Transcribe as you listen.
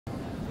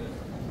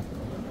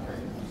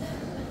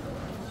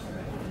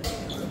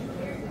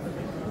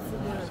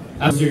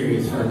I'm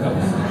serious for a couple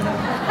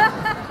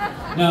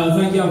seconds. No,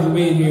 thank y'all for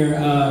being here.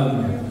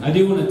 I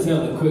do want to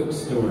tell a quick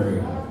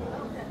story.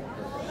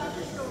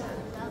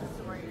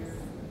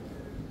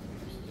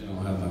 Still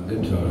don't have my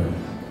guitar.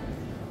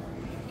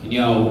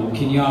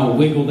 Can y'all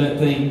wiggle that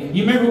thing?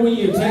 You remember when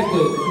you take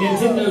the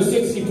Nintendo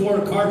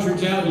 64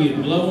 cartridge out and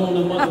you'd blow on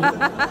the mother?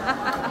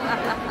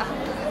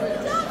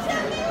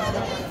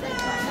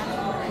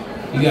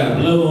 You gotta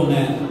blow on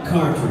that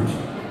cartridge.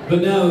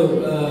 But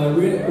no,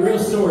 real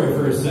story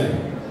for a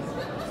second.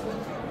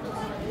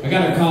 I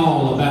got a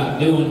call about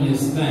doing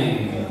this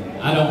thing.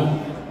 I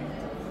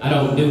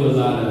don't do a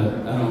lot of,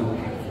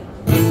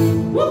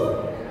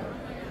 whoop!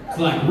 It's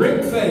like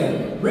Ric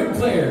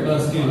Flair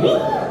busting.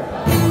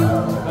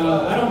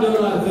 I don't do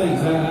a lot of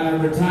things. I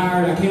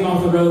retired. I came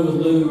off the road with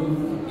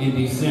Lou in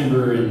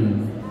December,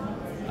 and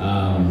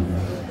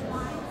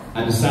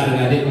I decided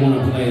I didn't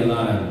want to play a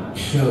lot of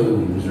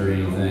shows or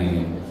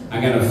anything. I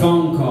got a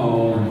phone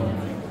call,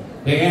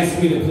 and they asked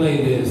me to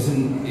play this,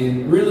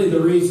 and really the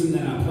reason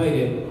that I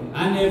played it,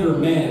 I never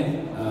met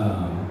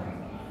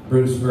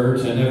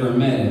Burch. I never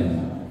met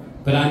him,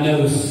 but I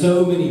know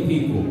so many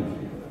people.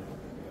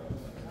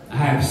 I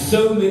have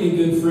so many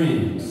good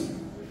friends,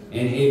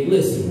 and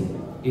listen,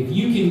 if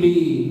you can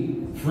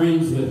be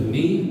friends with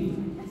me,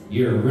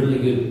 you're a really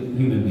good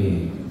human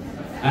being.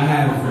 I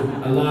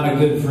have a lot of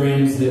good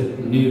friends that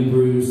knew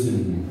Bruce,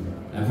 and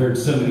I've heard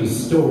so many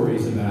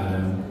stories about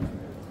him.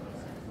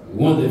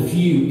 One of the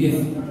few,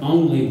 if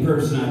only,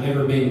 person I've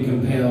ever been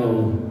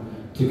compelled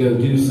to go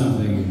do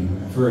something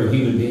for a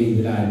human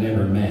being that I had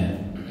never met,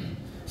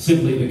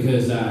 simply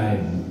because I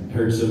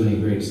heard so many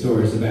great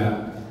stories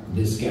about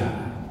this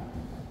guy.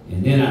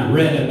 And then I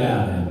read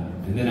about him,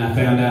 and then I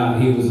found out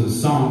he was a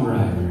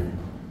songwriter.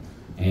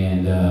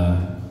 And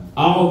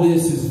all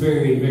this is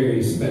very,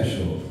 very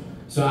special.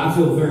 So I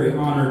feel very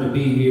honored to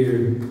be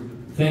here.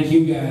 Thank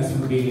you guys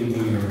for being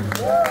here.